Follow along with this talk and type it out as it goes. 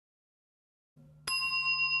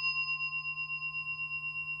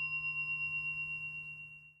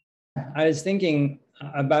I was thinking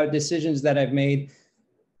about decisions that I've made.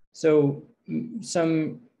 So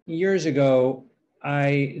some years ago,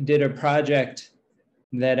 I did a project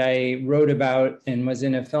that I wrote about and was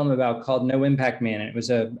in a film about called No Impact Man. It was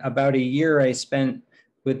about a year I spent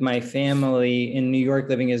with my family in New York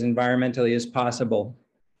living as environmentally as possible.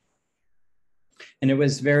 And it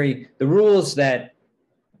was the rules that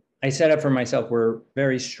I set up for myself were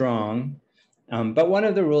very strong. But one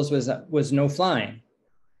of the rules was no flying.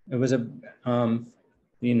 It was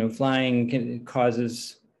flying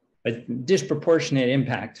causes a disproportionate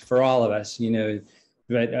impact for all of us,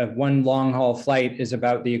 but one long haul flight is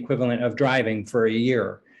about the equivalent of driving for a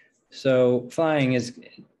year. So flying is,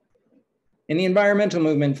 in the environmental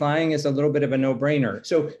movement, flying is a little bit of a no-brainer.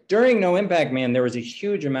 So during No Impact Man, there was a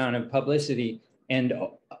huge amount of publicity, and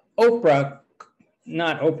Oprah,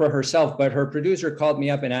 not Oprah herself, but her producer called me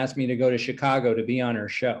up and asked me to go to Chicago to be on her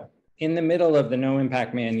show in the middle of the No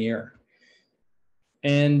Impact Man year.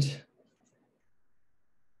 And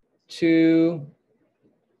to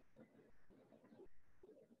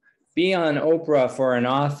be on Oprah for an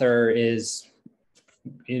author is,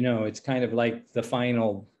 it's kind of like the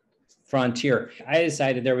final frontier. I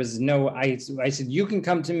decided there was I said, you can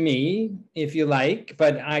come to me if you like,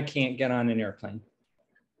 but I can't get on an airplane.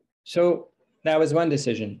 So that was one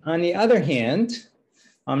decision. On the other hand,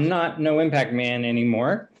 I'm not No Impact Man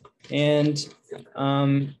anymore. And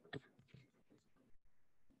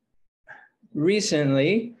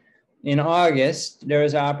recently, in August, there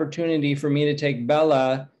was an opportunity for me to take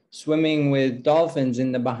Bella swimming with dolphins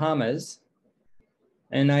in the Bahamas.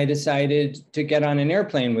 And I decided to get on an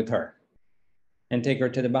airplane with her and take her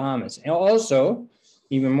to the Bahamas. And also,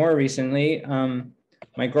 even more recently,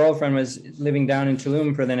 my girlfriend was living down in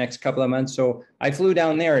Tulum for the next couple of months. So I flew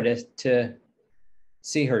down there to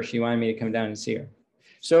see her. She wanted me to come down and see her.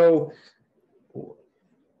 So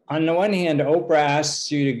on the one hand, Oprah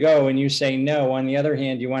asks you to go and you say no. On the other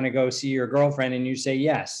hand, you want to go see your girlfriend and you say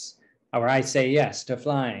yes, or I say yes to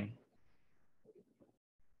flying.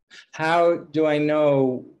 How do I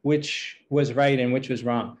know which was right and which was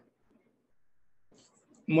wrong?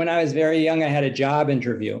 When I was very young, I had a job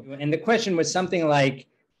interview, and the question was something like,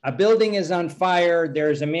 a building is on fire,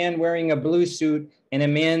 there's a man wearing a blue suit and a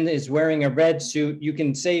man is wearing a red suit. You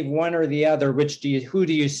can save one or the other. Who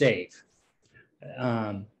do you save?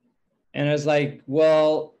 And I was like,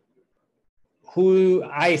 well,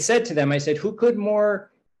 I said to them, who could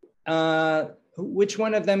more, which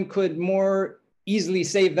one of them could more easily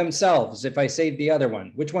save themselves if I saved the other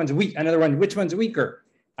one? Which one's weak? Another one, which one's weaker?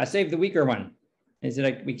 I saved the weaker one. Is it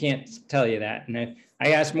like, we can't tell you that. And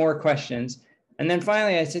I asked more questions. And then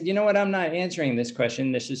finally I said, you know what? I'm not answering this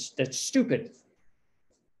question. That's stupid.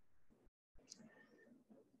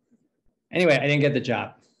 Anyway, I didn't get the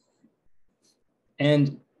job.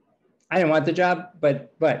 And I didn't want the job,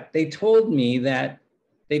 but they told me that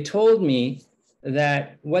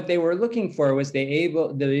what they were looking for was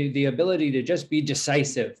the ability to just be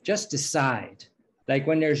decisive, just decide, like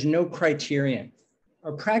when there's no criterion.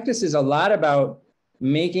 Our practice is a lot about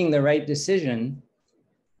making the right decision.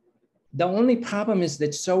 The only problem is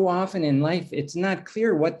that so often in life, it's not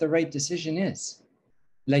clear what the right decision is.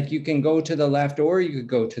 Like you can go to the left or you could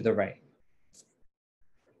go to the right.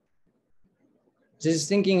 Just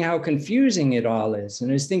thinking how confusing it all is.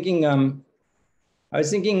 And I was thinking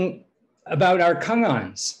about our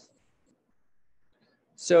kangans.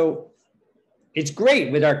 So it's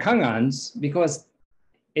great with our kangans because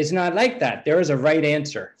it's not like that. There is a right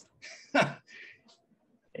answer.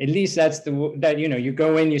 At least that's you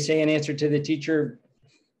go in, you say an answer to the teacher,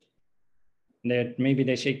 that maybe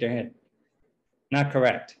they shake their head. Not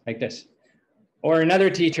correct, like this. Or another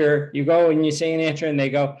teacher, you go and you say an answer and they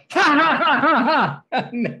go, ha, ha, ha, ha,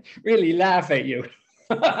 ha, really laugh at you.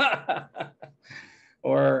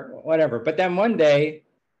 Or whatever. But then one day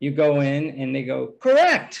you go in and they go,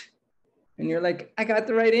 correct. And you're like, I got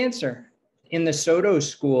the right answer. In the Soto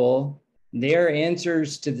school, their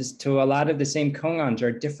answers to a lot of the same kongans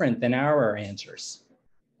are different than our answers.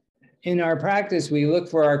 In our practice, we look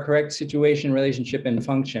for our correct situation, relationship, and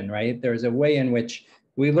function, right? There's a way in which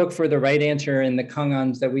we look for the right answer in the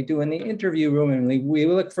kongans that we do in the interview room, and we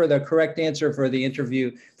look for the correct answer for the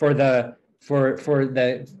interview, to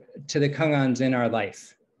the kongans in our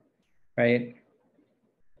life, right?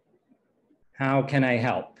 How can I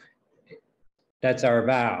help? That's our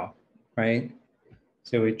vow, right?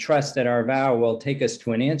 So we trust that our vow will take us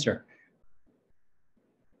to an answer.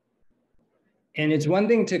 And it's one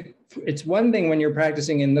thing when you're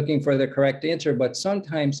practicing and looking for the correct answer, but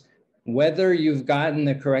sometimes whether you've gotten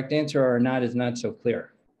the correct answer or not is not so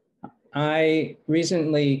clear. I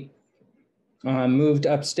recently moved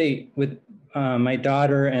upstate with my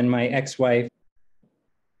daughter and my ex-wife.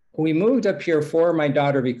 We moved up here for my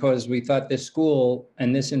daughter because we thought this school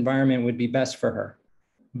and this environment would be best for her.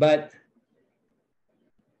 But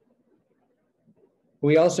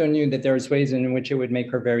we also knew that there was ways in which it would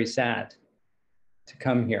make her very sad to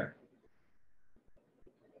come here.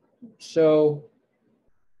 So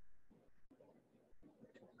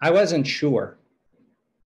I wasn't sure.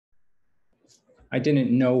 I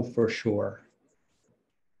didn't know for sure.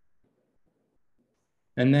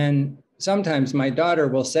 And then sometimes my daughter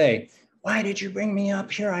will say, "Why did you bring me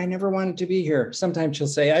up here? I never wanted to be here." Sometimes she'll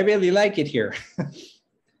say, "I really like it here."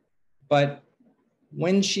 But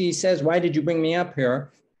when she says, "Why did you bring me up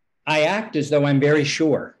here?" I act as though I'm very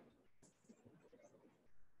sure.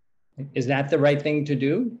 Is that the right thing to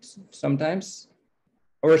do sometimes?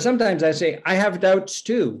 Or sometimes I say, "I have doubts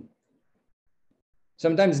too."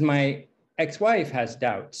 Sometimes my ex-wife has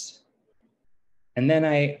doubts. And then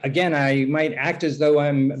I might act as though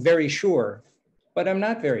I'm very sure, but I'm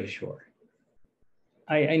not very sure.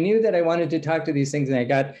 I knew that I wanted to talk to these things, and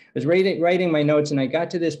I was writing my notes, and I got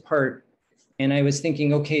to this part, and I was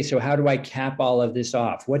thinking, okay, so how do I cap all of this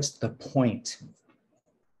off? What's the point?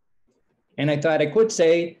 And I thought I could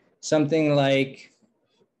say something like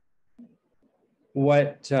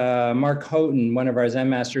what Mark Houghton, one of our Zen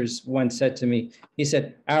masters, once said to me. He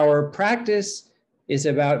said, "Our practice is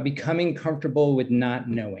about becoming comfortable with not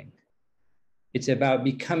knowing. It's about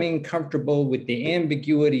becoming comfortable with the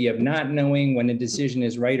ambiguity of not knowing when a decision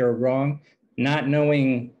is right or wrong, not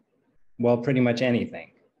knowing, well, pretty much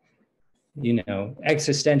anything,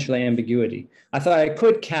 existential ambiguity." I thought I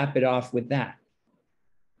could cap it off with that.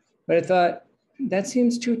 But I thought, that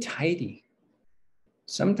seems too tidy.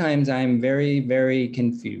 Sometimes I'm very, very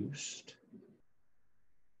confused.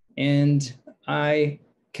 And I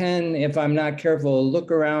can, if I'm not careful, look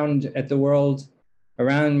around at the world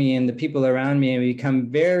around me and the people around me and become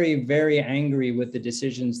very, very angry with the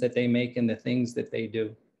decisions that they make and the things that they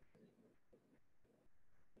do.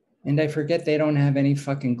 And I forget they don't have any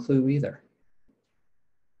fucking clue either.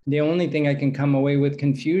 The only thing I can come away with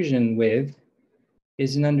confusion with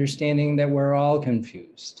is an understanding that we're all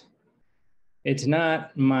confused. It's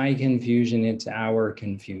not my confusion, it's our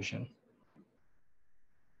confusion.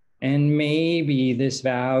 And maybe this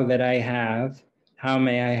vow that I have, how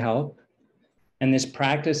may I help? And this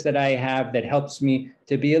practice that I have that helps me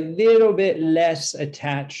to be a little bit less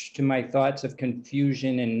attached to my thoughts of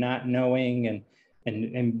confusion and not knowing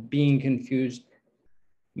and being confused,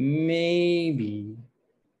 maybe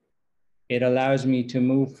it allows me to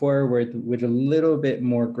move forward with a little bit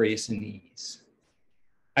more grace and ease.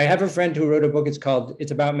 I have a friend who wrote a book,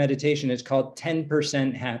 it's about meditation. It's called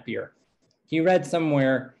 10% Happier. He read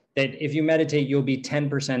somewhere that if you meditate, you'll be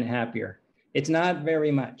 10% happier. It's not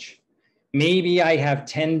very much. Maybe I have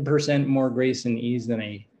 10% more grace and ease than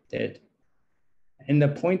I did. And the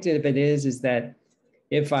point of it is that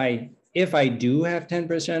if I do have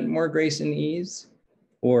 10% more grace and ease,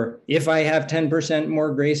 or if I have 10%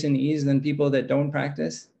 more grace and ease than people that don't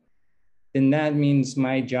practice, then that means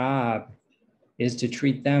my job is to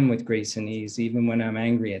treat them with grace and ease, even when I'm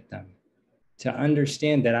angry at them. To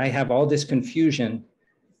understand that I have all this confusion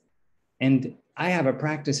and I have a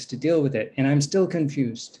practice to deal with it, and I'm still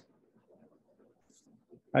confused.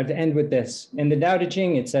 I have to end with this. In the Tao Te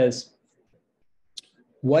Ching, it says,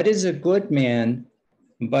 "What is a good man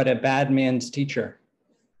but a bad man's teacher?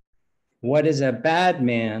 What is a bad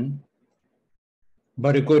man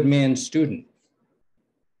but a good man's student?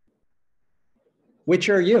 Which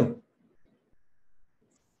are you?"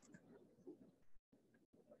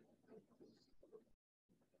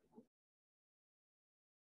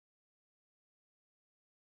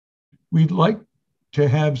 We'd like to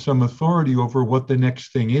have some authority over what the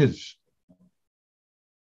next thing is.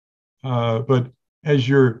 But as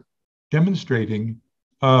you're demonstrating,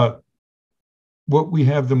 what we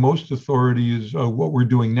have the most authority is what we're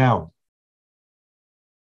doing now.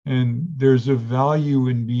 And there's a value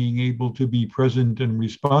in being able to be present and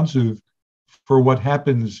responsive for what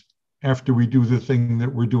happens after we do the thing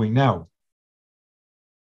that we're doing now.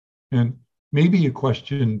 And maybe a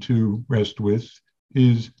question to rest with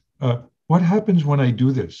is, what happens when I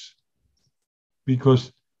do this?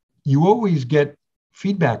 Because you always get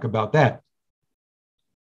feedback about that.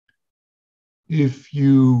 If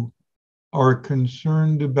you are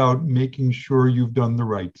concerned about making sure you've done the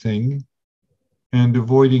right thing and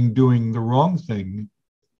avoiding doing the wrong thing,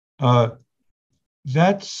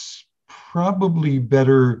 that's probably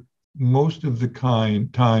better most of the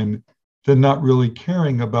time than not really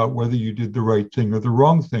caring about whether you did the right thing or the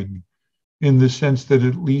wrong thing, in the sense that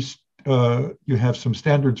at least you have some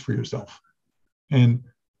standards for yourself. And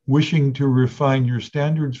wishing to refine your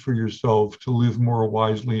standards for yourself to live more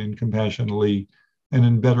wisely and compassionately and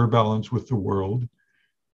in better balance with the world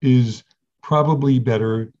is probably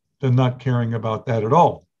better than not caring about that at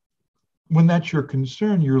all. When that's your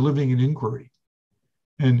concern, you're living in inquiry.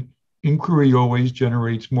 And inquiry always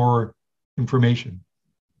generates more information.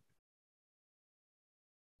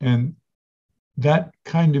 And that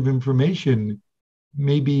kind of information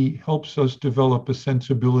maybe helps us develop a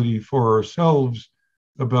sensibility for ourselves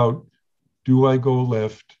about, do I go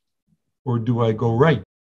left or do I go right?